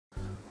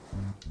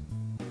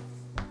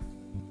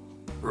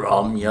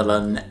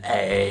Romulan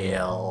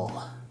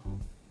ale.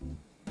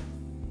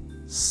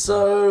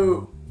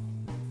 So,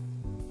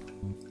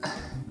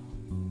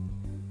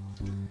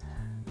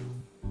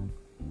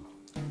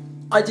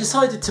 I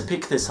decided to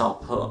pick this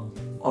up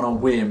on a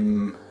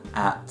whim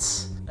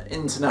at an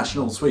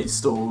international sweet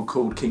stall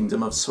called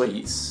Kingdom of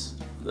Sweets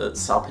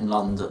that's up in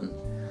London.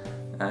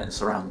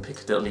 It's around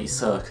Piccadilly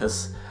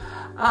Circus.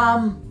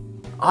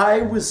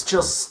 I was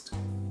just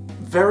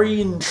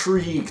very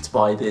intrigued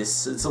by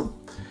this.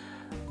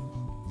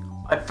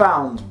 I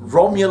found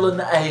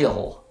Romulan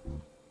ale.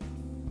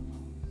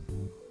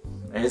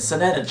 It's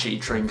an energy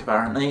drink,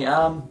 apparently.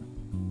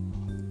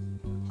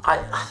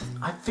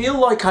 I feel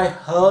like I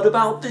heard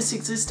about this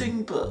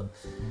existing, but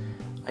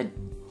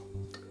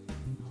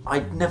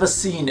I'd never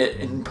seen it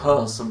in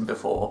person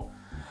before.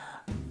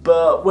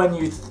 But when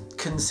you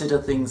consider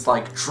things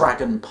like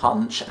Dragon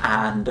Punch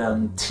and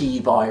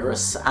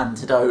T-Virus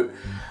Antidote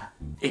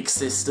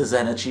exist as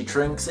energy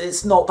drinks,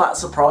 it's not that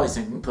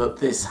surprising that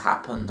this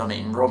happened. I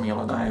mean,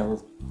 Romulan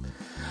ale.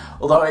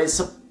 Although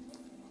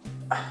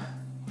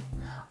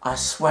I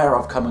swear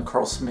I've come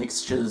across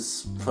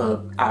mixtures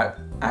for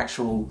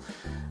actual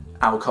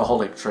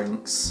alcoholic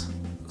drinks.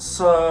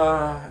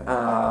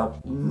 So,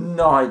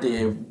 no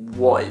idea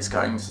what it's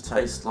going to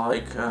taste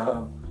like.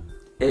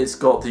 It's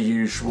got the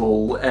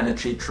usual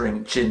energy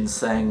drink,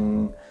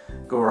 ginseng,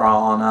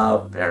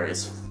 guarana,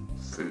 various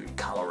food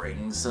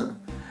colourings, and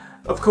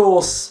of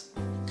course,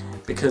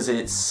 because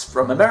it's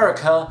from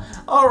America,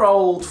 our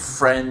old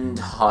friend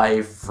high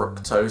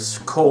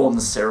fructose corn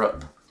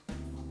syrup.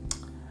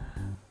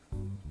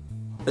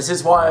 This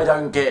is why I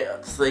don't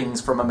get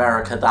things from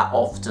America that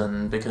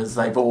often, because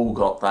they've all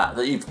got that.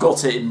 You've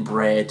got it in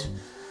bread.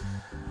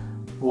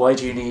 Why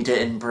do you need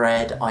it in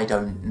bread? I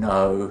don't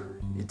know.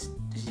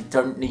 You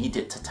don't need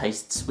it to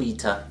taste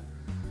sweeter.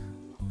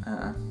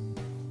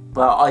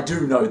 But I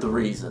do know the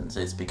reasons.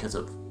 It's because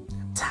of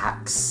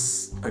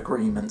tax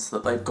agreements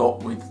that they've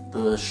got with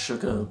the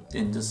sugar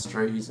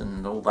industries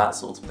and all that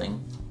sort of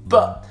thing.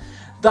 But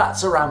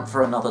that's a rant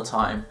for another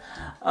time.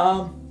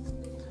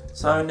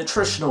 So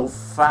nutritional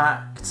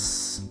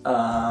facts,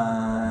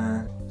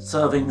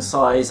 serving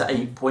size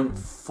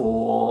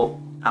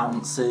 8.4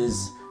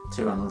 ounces,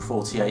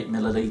 248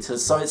 millilitres.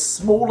 So it's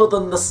smaller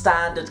than the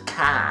standard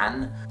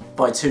can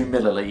by 2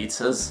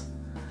 millilitres.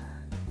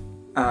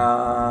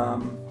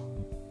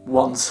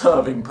 1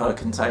 serving per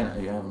container.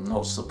 Yeah, I'm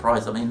not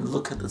surprised. I mean,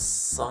 look at the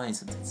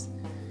size of this.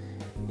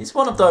 It's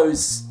one of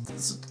those,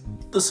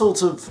 the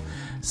sort of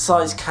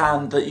size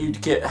can that you'd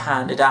get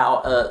handed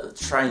out at a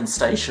train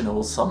station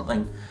or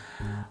something.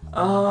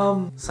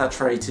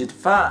 Saturated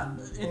fat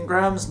in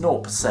grams,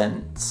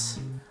 0%.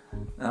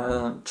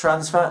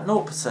 Trans fat,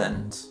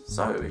 0%.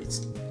 So it's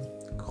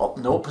got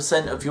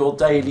 0% of your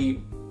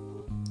daily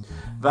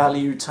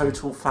value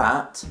total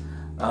fat,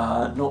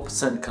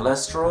 0%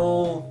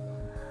 cholesterol,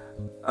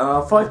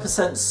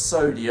 5%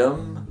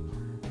 sodium,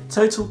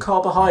 total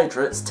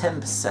carbohydrates,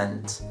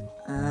 10%.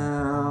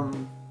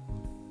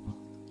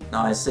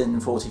 Niacin,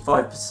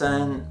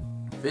 45%.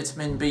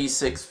 Vitamin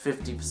B6,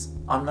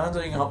 50%. I'm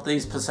adding up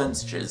these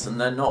percentages and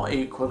they're not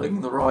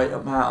equaling the right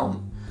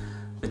amount.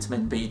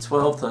 Vitamin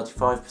B12,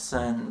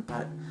 35%.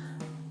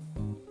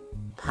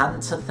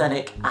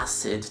 Pantothenic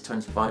acid,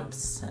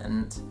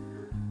 25%.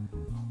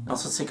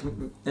 Not a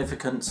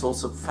significant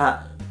source of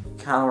fat,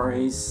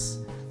 calories,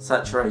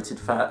 saturated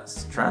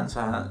fats, trans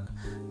fat,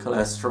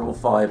 cholesterol,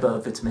 fibre,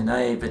 vitamin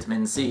A,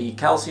 vitamin C,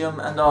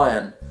 calcium and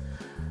iron.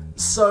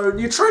 So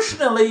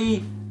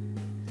nutritionally,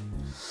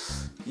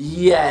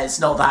 yeah, it's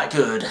not that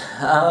good.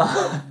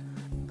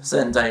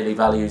 Percent daily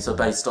values are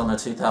based on a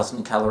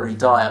 2,000 calorie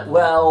diet.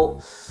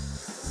 Well,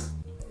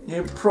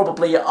 you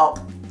probably up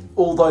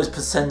all those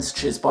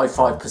percentages by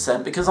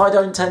 5% because I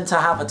don't tend to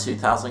have a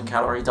 2,000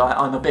 calorie diet.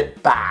 I'm a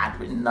bit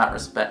bad in that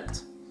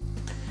respect.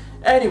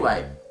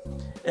 Anyway,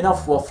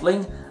 enough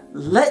waffling.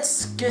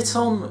 Let's get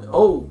on.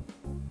 Oh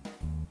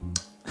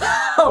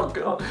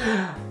god.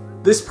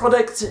 This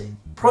product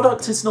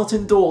is not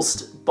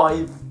endorsed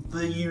by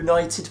the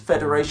United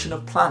Federation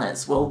of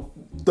Planets. Well,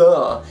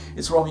 duh,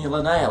 it's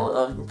Romulan ale.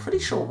 I'm pretty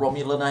sure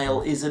Romulan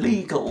ale is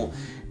illegal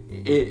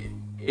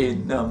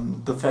in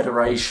the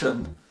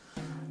Federation.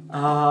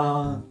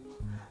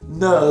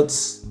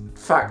 Nerds,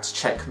 fact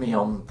check me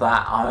on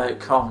that. I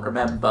can't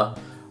remember.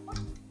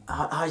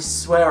 I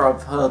swear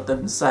I've heard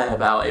them say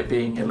about it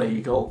being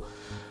illegal.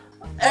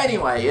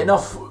 Anyway,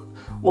 enough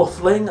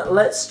waffling.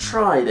 Let's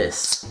try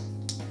this.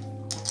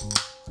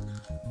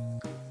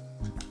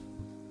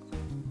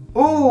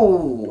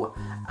 Ooh,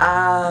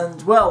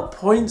 and well,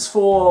 points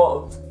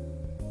for.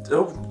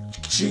 Oh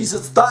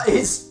Jesus, that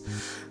is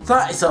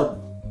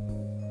a.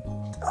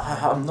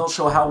 I'm not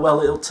sure how well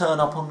it'll turn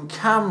up on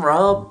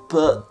camera,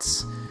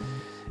 but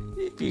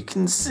if you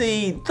can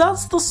see,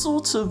 that's the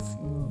sort of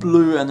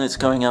blue, and it's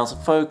going out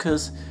of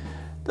focus.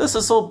 That's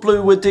the sort of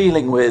blue we're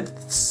dealing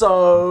with.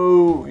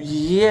 So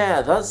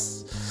yeah,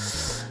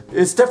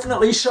 it's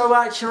definitely show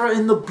accurate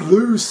in the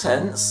blue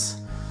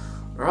sense,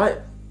 right?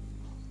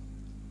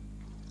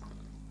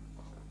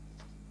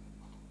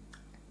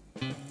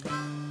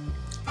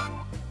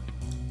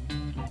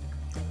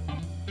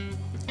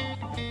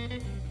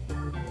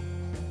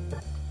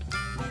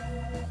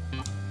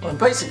 It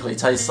basically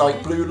tastes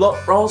like blue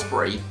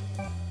raspberry.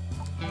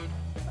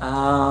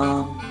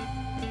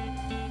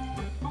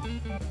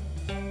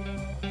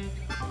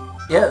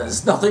 Yeah,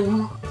 there's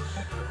nothing...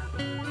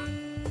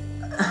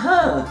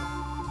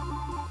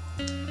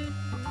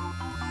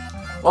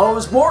 Well, I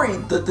was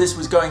worried that this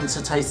was going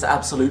to taste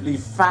absolutely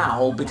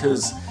foul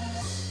because,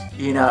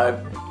 you know,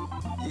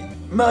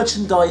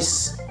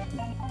 merchandise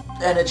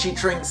energy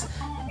drinks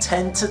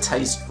tend to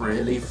taste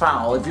really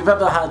foul. If you've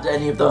ever had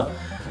any of the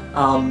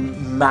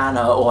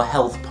mana or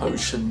health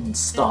potion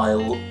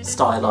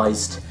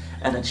stylized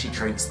energy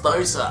drinks,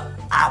 those are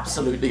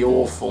absolutely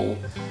awful.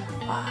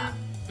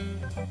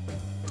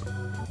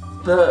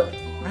 But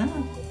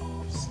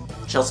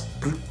just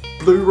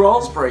blue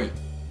raspberry.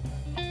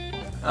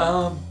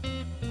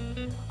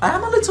 I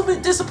am a little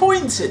bit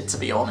disappointed, to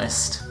be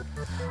honest.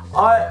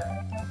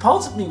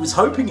 Part of me was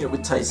hoping it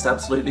would taste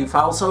absolutely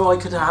foul so I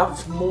could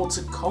have more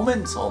to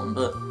comment on,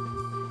 but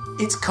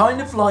it's kind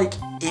of like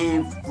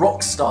if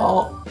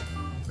Rockstar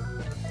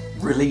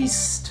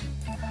released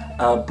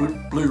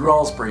blue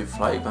raspberry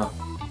flavour.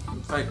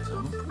 In fact,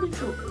 I'm pretty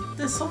sure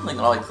there's something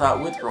like that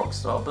with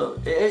Rockstar, but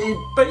it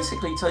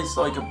basically tastes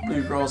like a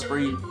blue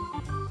raspberry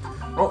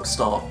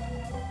Rockstar.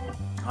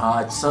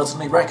 I'd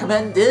certainly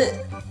recommend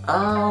it.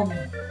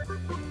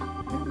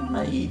 Who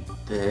made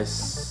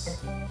this?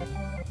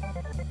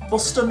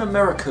 Boston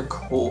America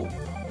Corp.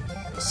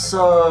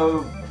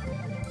 So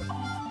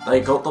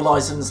they got the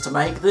license to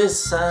make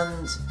this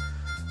and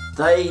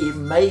they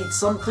made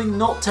something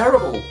not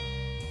terrible.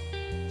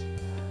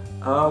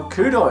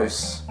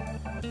 Kudos.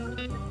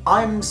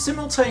 I'm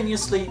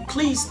simultaneously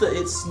pleased that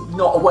it's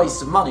not a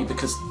waste of money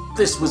because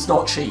this was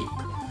not cheap.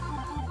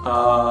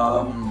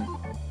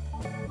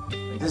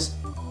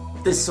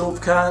 This sort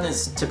of can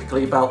is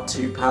typically about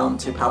 £2,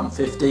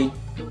 £2.50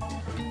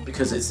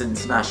 because it's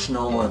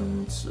international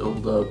and all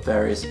the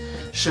various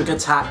sugar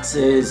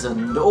taxes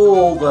and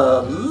all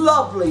the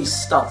lovely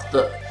stuff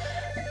that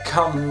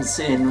comes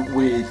in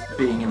with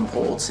being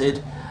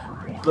imported.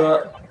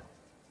 But,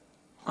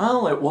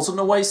 well, it wasn't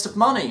a waste of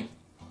money.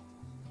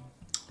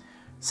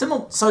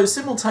 So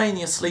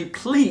simultaneously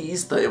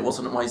pleased that it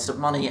wasn't a waste of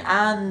money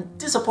and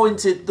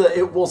disappointed that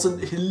it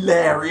wasn't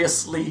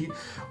hilariously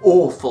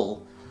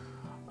awful.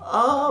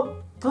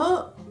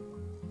 But,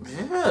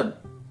 yeah.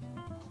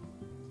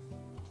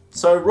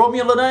 So,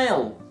 Romulan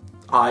Ale.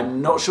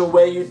 I'm not sure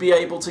where you'd be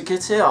able to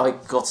get it. I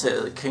got it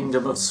at the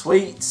Kingdom of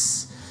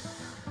Sweets.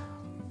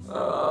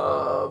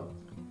 I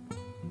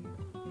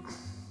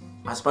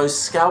suppose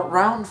scout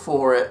round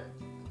for it.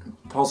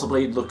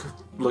 Possibly look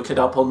it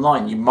up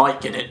online. You might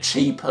get it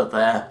cheaper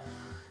there.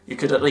 You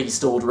could at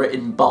least order it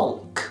in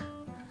bulk.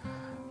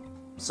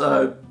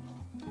 So,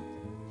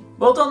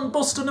 well done,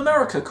 Boston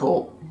America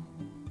Corp.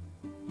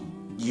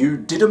 You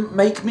didn't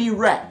make me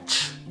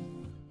retch.